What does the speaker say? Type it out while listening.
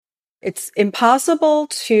It's impossible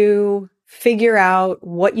to figure out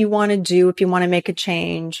what you want to do if you want to make a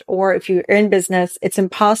change, or if you're in business, it's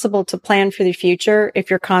impossible to plan for the future if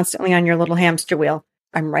you're constantly on your little hamster wheel.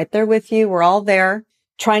 I'm right there with you. We're all there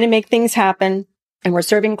trying to make things happen, and we're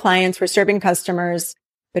serving clients, we're serving customers,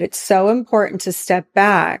 but it's so important to step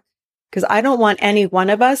back, because I don't want any one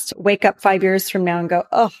of us to wake up 5 years from now and go,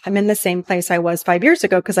 oh, I'm in the same place I was 5 years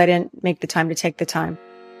ago because I didn't make the time to take the time.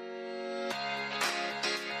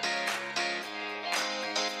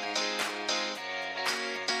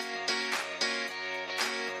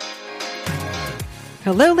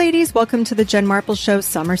 Hello, ladies. Welcome to the Jen Marple Show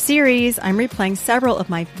Summer Series. I'm replaying several of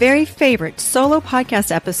my very favorite solo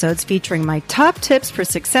podcast episodes featuring my top tips for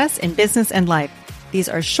success in business and life. These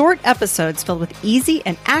are short episodes filled with easy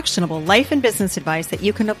and actionable life and business advice that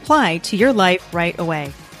you can apply to your life right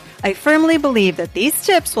away. I firmly believe that these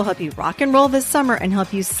tips will help you rock and roll this summer and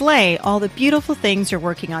help you slay all the beautiful things you're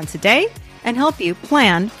working on today and help you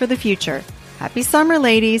plan for the future. Happy summer,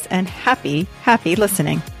 ladies, and happy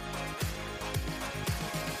listening.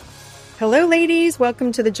 Hello, ladies.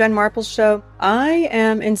 Welcome to the Jen Marple Show. I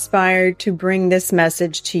am inspired to bring this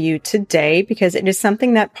message to you today because it is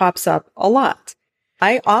something that pops up a lot.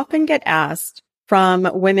 I often get asked from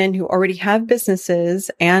women who already have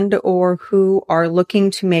businesses and or who are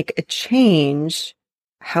looking to make a change,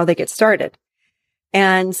 how they get started.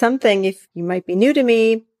 And something, if you might be new to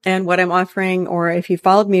me and what I'm offering, or if you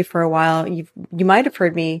followed me for a while, you might have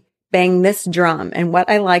heard me bang this drum. And what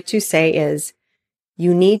I like to say is,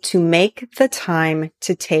 you need to make the time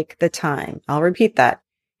to take the time. I'll repeat that.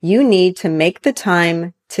 You need to make the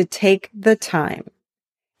time to take the time.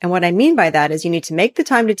 And what I mean by that is you need to make the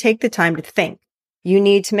time to take the time to think. You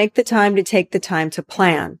need to make the time to take the time to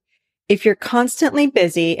plan. If you're constantly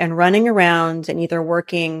busy and running around and either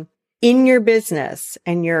working in your business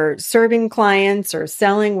and you're serving clients or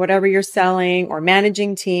selling whatever you're selling or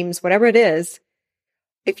managing teams, whatever it is,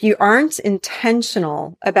 if you aren't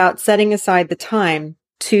intentional about setting aside the time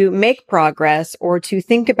to make progress or to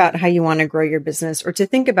think about how you want to grow your business or to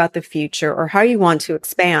think about the future or how you want to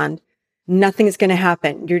expand, nothing is going to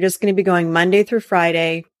happen. You're just going to be going Monday through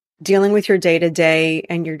Friday, dealing with your day to day,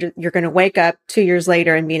 and you're going to wake up 2 years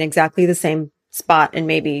later and be in exactly the same spot and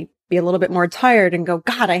maybe be a little bit more tired and go,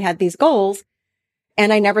 God, I had these goals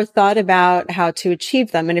and I never thought about how to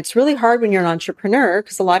achieve them. And it's really hard when you're an entrepreneur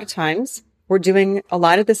because a lot of times we're doing a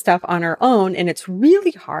lot of this stuff on our own, and it's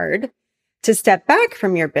really hard to step back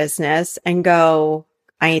from your business and go,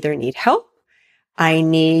 I either need help, I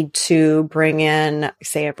need to bring in,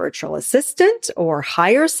 say, a virtual assistant or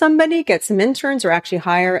hire somebody, get some interns, or actually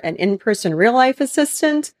hire an in-person real-life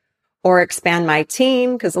assistant or expand my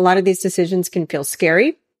team, because a lot of these decisions can feel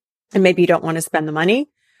scary and maybe you don't want to spend the money.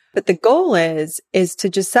 But the goal is to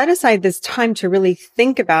just set aside this time to really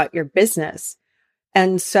think about your business.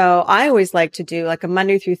 And so I always like to do like a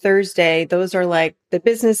Monday through Thursday. Those are like the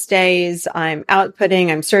business days. I'm outputting,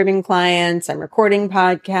 I'm serving clients, I'm recording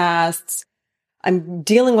podcasts. I'm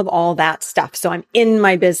dealing with all that stuff. So I'm in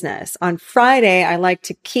my business. On Friday, I like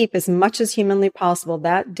to keep as much as humanly possible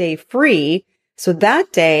that day free. So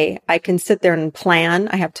that day I can sit there and plan.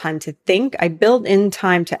 I have time to think. I build in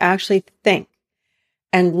time to actually think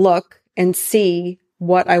and look and see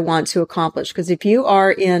what I want to accomplish. Because if you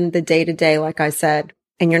are in the day-to-day, like I said,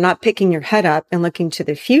 and you're not picking your head up and looking to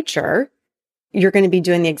the future, you're going to be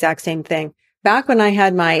doing the exact same thing. Back when I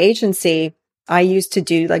had my agency, I used to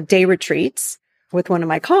do like day retreats with one of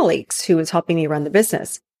my colleagues who was helping me run the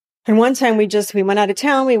business. And one time we went out of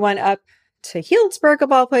town. We went up to Healdsburg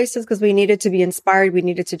of all places because we needed to be inspired. We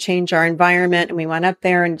needed to change our environment. And we went up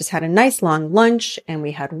there and just had a nice long lunch and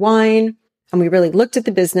we had wine and we really looked at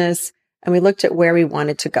the business. And we looked at where we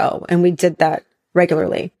wanted to go. And we did that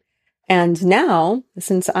regularly. And now,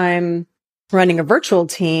 since I'm running a virtual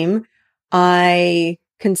team, I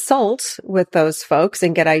consult with those folks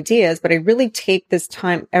and get ideas. But I really take this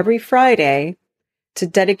time every Friday to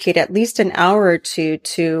dedicate at least an hour or two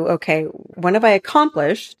to, okay, what have I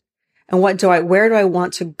accomplished? And where do I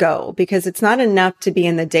want to go? Because it's not enough to be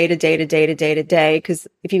in the day to day. Because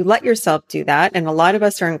if you let yourself do that, and a lot of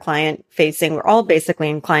us are in client facing, we're all basically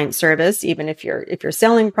in client service, even if you're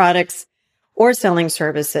selling products or selling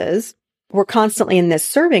services, we're constantly in this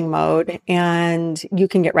serving mode and you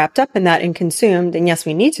can get wrapped up in that and consumed. And yes,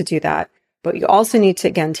 we need to do that, but you also need to,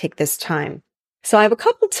 again, take this time. So I have a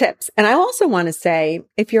couple tips. And I also want to say,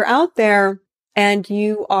 if you're out there and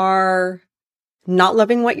you are not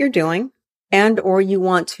loving what you're doing and or you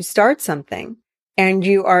want to start something and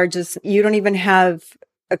you don't even have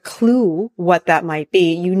a clue what that might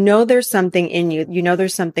be. You know, there's something in you. You know,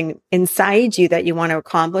 there's something inside you that you want to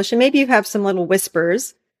accomplish. And maybe you have some little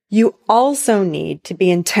whispers You also need to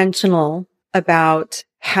be intentional about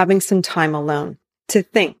having some time alone to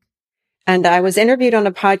think. And I was interviewed on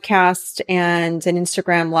a podcast and an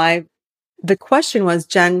Instagram live. The question was,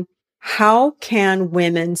 Jen, how can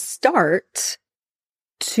women start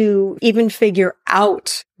to even figure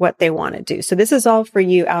out what they want to do? So this is all for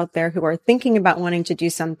you out there who are thinking about wanting to do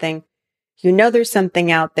something. You know, there's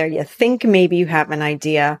something out there. You think maybe you have an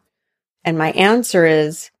idea. And my answer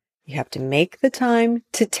is, you have to make the time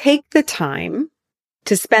to take the time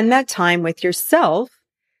to spend that time with yourself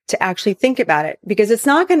to actually think about it, because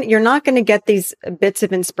you're not going to get these bits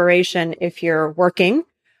of inspiration if you're working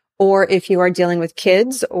or if you are dealing with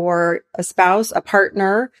kids or a spouse, a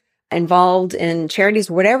partner involved in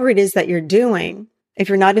charities, whatever it is that you're doing, if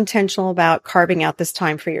you're not intentional about carving out this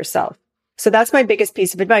time for yourself. So that's my biggest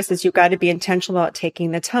piece of advice is you've got to be intentional about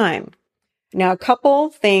taking the time. Now, a couple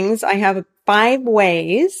things. I have 5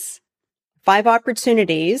 ways, 5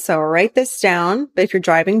 opportunities. So write this down. But if you're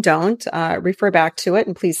driving, don't refer back to it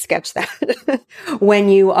and please sketch that when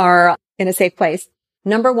you are in a safe place.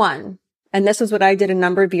 Number 1, and this is what I did a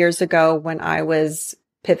number of years ago when I was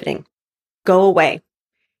pivoting. Go away.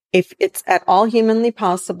 If it's at all humanly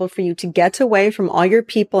possible for you to get away from all your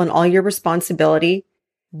people and all your responsibility,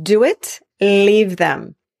 do it. Leave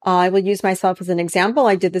them. I will use myself as an example.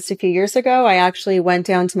 I did this a few years ago. I actually went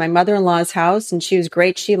down to my mother-in-law's house and she was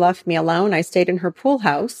great. She left me alone. I stayed in her pool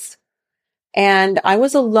house and I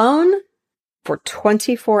was alone for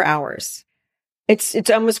 24 hours. It's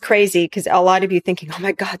almost crazy because a lot of you thinking, oh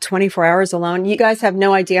my God, 24 hours alone. You guys have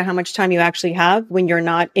no idea how much time you actually have when you're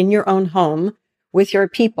not in your own home with your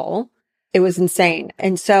people. It was insane.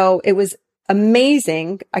 And so it was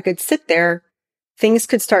amazing. I could sit there. Things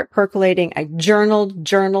could start percolating. I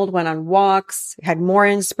journaled, went on walks, had more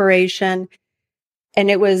inspiration.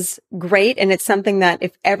 And it was great. And it's something that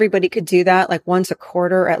if everybody could do that, like once a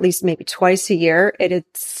quarter, or at least maybe twice a year, it is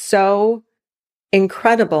so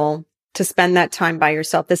incredible to spend that time by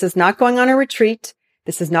yourself. This is not going on a retreat.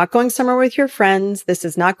 This is not going somewhere with your friends. This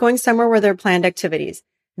is not going somewhere where there are planned activities.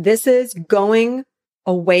 This is going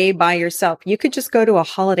away by yourself. You could just go to a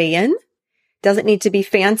Holiday Inn. Doesn't need to be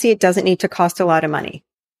fancy. It doesn't need to cost a lot of money.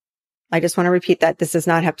 I just want to repeat that. This does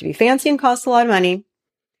not have to be fancy and cost a lot of money.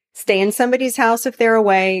 Stay in somebody's house if they're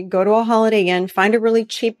away. Go to a Holiday Inn. Find a really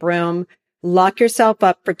cheap room. Lock yourself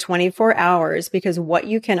up for 24 hours because what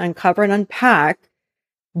you can uncover and unpack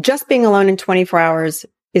just being alone in 24 hours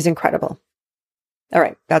is incredible. All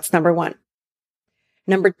right. That's number 1.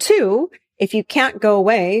 Number 2, if you can't go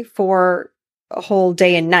away for a whole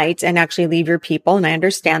day and night and actually leave your people. And I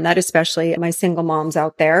understand that, especially my single moms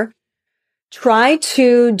out there. Try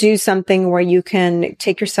to do something where you can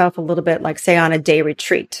take yourself a little bit, like say on a day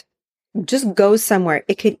retreat. Just go somewhere.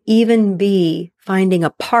 It could even be finding a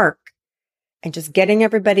park and just getting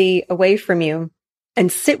everybody away from you and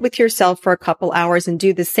sit with yourself for a couple hours and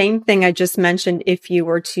do the same thing I just mentioned if you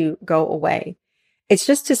were to go away. It's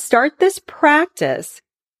just to start this practice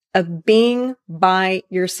of being by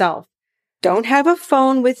yourself. Don't have a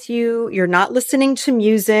phone with you. You're not listening to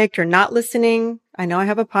music. You're not listening. I know I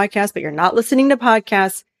have a podcast, but you're not listening to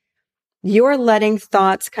podcasts. You're letting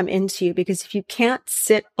thoughts come into you because if you can't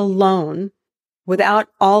sit alone without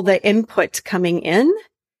all the input coming in,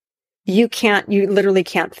 you literally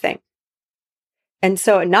can't think. And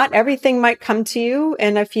so not everything might come to you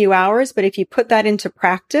in a few hours, but if you put that into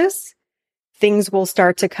practice, things will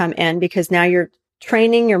start to come in because now you're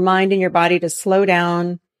training your mind and your body to slow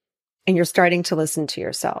down. And you're starting to listen to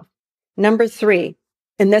yourself. Number 3,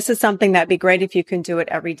 and this is something that'd be great if you can do it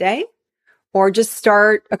every day or just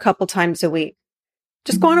start a couple times a week.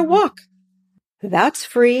 Just go on a walk. That's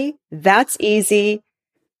free. That's easy.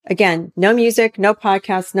 Again, no music, no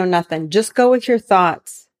podcasts, no nothing. Just go with your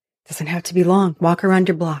thoughts. Doesn't have to be long. Walk around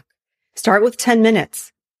your block. Start with 10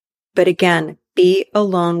 minutes. But again, be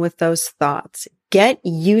alone with those thoughts. Get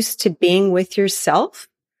used to being with yourself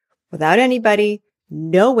without anybody.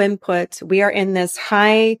 No input. We are in this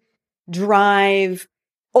high drive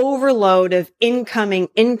overload of incoming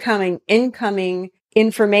information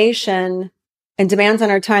and demands on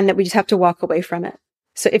our time that we just have to walk away from it.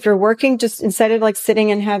 So if you're working, just instead of like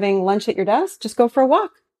sitting and having lunch at your desk, just go for a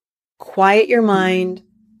walk. Quiet your mind,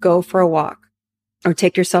 go for a walk or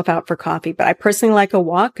take yourself out for coffee. But I personally like a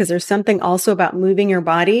walk because there's something also about moving your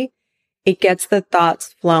body. It gets the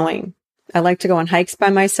thoughts flowing. I like to go on hikes by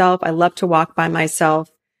myself. I love to walk by myself.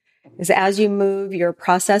 As you move, you're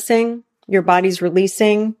processing, your body's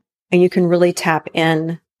releasing, and you can really tap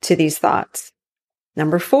in to these thoughts.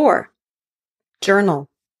 Number 4, journal.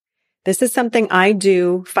 This is something I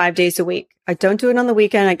do 5 days a week. I don't do it on the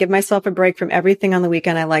weekend. I give myself a break from everything on the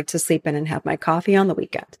weekend. I like to sleep in and have my coffee on the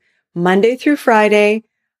weekend. Monday through Friday,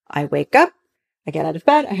 I wake up, I get out of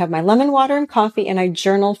bed, I have my lemon water and coffee, and I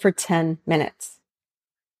journal for 10 minutes.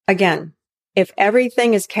 Again, if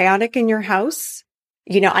everything is chaotic in your house,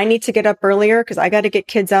 I need to get up earlier because I got to get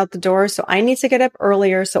kids out the door. So I need to get up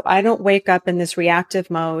earlier so I don't wake up in this reactive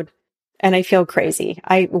mode and I feel crazy.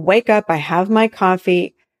 I wake up, I have my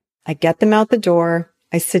coffee, I get them out the door,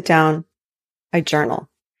 I sit down, I journal.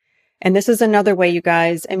 And this is another way, you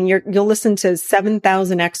guys. I mean, you'll listen to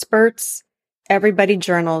 7,000 experts. Everybody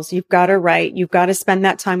journals. You've got to write. You've got to spend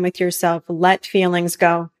that time with yourself. Let feelings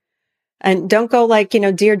go. And don't go like,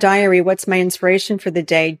 dear diary, what's my inspiration for the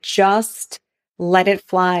day? Just let it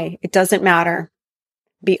fly. It doesn't matter.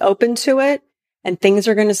 Be open to it and things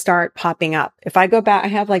are going to start popping up. If I go back, I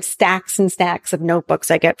have like stacks and stacks of notebooks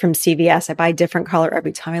I get from CVS. I buy a different color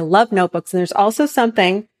every time. I love notebooks. And there's also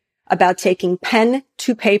something about taking pen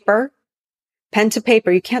to paper.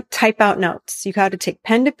 You can't type out notes. You got to take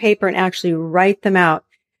pen to paper and actually write them out.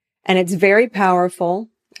 And it's very powerful.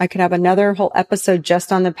 I could have another whole episode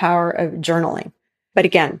just on the power of journaling. But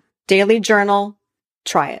again, daily journal,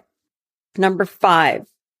 try it. Number 5,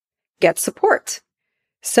 get support.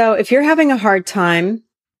 So if you're having a hard time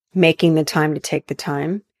making the time to take the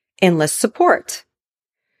time, enlist support.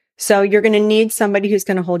 So you're going to need somebody who's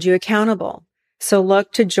going to hold you accountable. So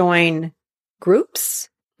look to join groups.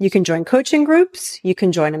 You can join coaching groups. You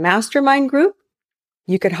can join a mastermind group.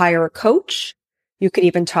 You could hire a coach. You could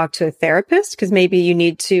even talk to a therapist because maybe you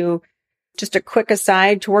need to, just a quick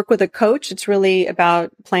aside, to work with a coach. It's really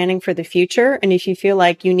about planning for the future. And if you feel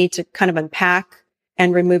like you need to kind of unpack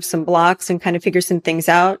and remove some blocks and kind of figure some things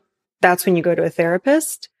out, that's when you go to a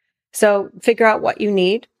therapist. So figure out what you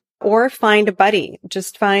need. Or find a buddy.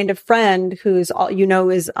 Just find a friend who's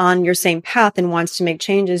is on your same path and wants to make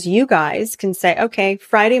changes. You guys can say, okay,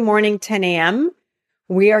 Friday morning, 10 a.m.,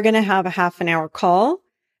 we are going to have a half an hour call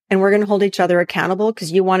and we're going to hold each other accountable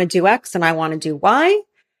because you want to do X and I want to do Y.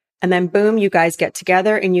 And then boom, you guys get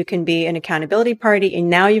together and you can be an accountability party.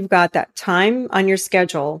 And now you've got that time on your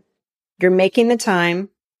schedule. You're making the time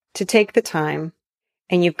to take the time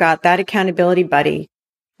and you've got that accountability buddy.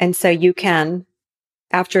 And so you can,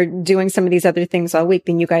 after doing some of these other things all week,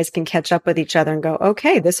 then you guys can catch up with each other and go,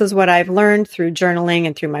 okay, this is what I've learned through journaling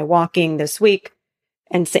and through my walking this week.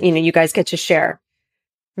 And so, you guys get to share.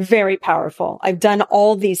 Very powerful. I've done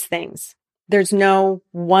all these things. There's no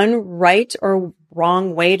one right or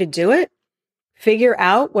wrong way to do it. Figure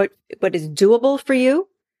out what is doable for you.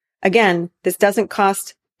 Again, this doesn't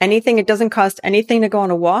cost anything. It doesn't cost anything to go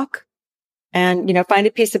on a walk and, find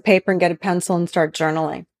a piece of paper and get a pencil and start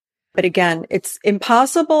journaling. But again, it's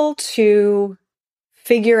impossible to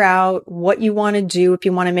figure out what you want to do if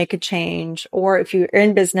you want to make a change, or if you're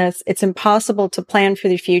in business, it's impossible to plan for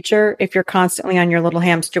the future if you're constantly on your little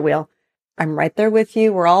hamster wheel. I'm right there with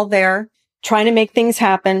you. We're all there trying to make things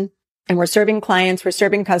happen and we're serving clients, we're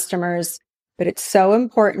serving customers, but it's so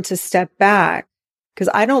important to step back because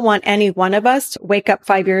I don't want any one of us to wake up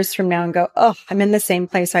 5 years from now and go, oh, I'm in the same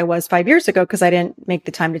place I was 5 years ago because I didn't make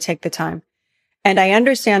the time to take the time. And I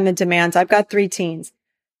understand the demands. I've got 3 teens.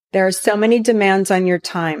 There are so many demands on your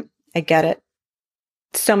time. I get it.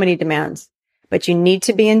 So many demands. But you need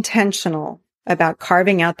to be intentional about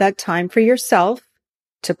carving out that time for yourself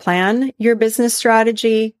to plan your business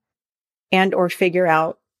strategy and or figure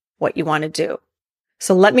out what you want to do.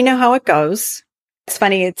 So let me know how it goes. It's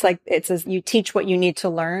funny. It's like, you teach what you need to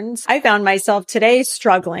learn. I found myself today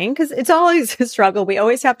struggling because it's always a struggle. We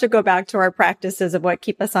always have to go back to our practices of what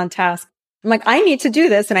keep us on task. I'm like, I need to do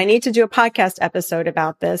this and I need to do a podcast episode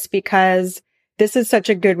about this because this is such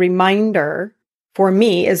a good reminder for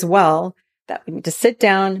me as well that we need to sit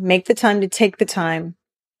down, make the time to take the time.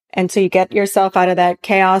 And so you get yourself out of that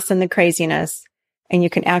chaos and the craziness and you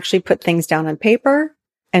can actually put things down on paper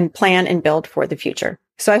and plan and build for the future.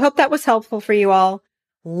 So I hope that was helpful for you all.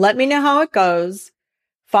 Let me know how it goes.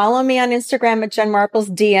 Follow me on Instagram at Jen Marples.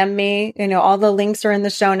 DM me. All the links are in the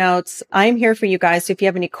show notes. I'm here for you guys. So if you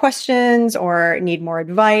have any questions or need more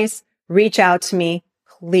advice, reach out to me,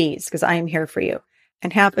 please, because I am here for you.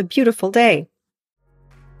 And have a beautiful day.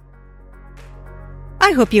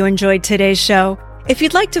 I hope you enjoyed today's show. If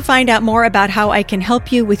you'd like to find out more about how I can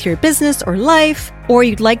help you with your business or life, or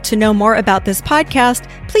you'd like to know more about this podcast,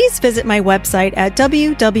 please visit my website at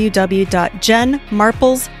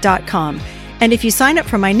www.jenmarples.com. And if you sign up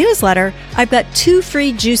for my newsletter, I've got 2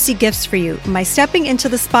 free juicy gifts for you. My Stepping into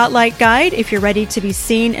the Spotlight guide, if you're ready to be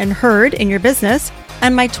seen and heard in your business,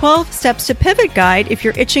 and my 12 Steps to Pivot guide, if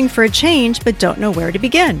you're itching for a change but don't know where to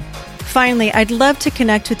begin. Finally, I'd love to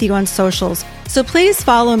connect with you on socials. So please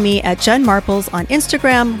follow me at Jen Marples on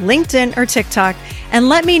Instagram, LinkedIn, or TikTok, and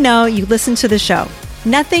let me know you listen to the show.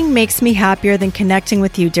 Nothing makes me happier than connecting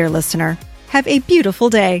with you, dear listener. Have a beautiful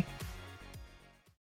day.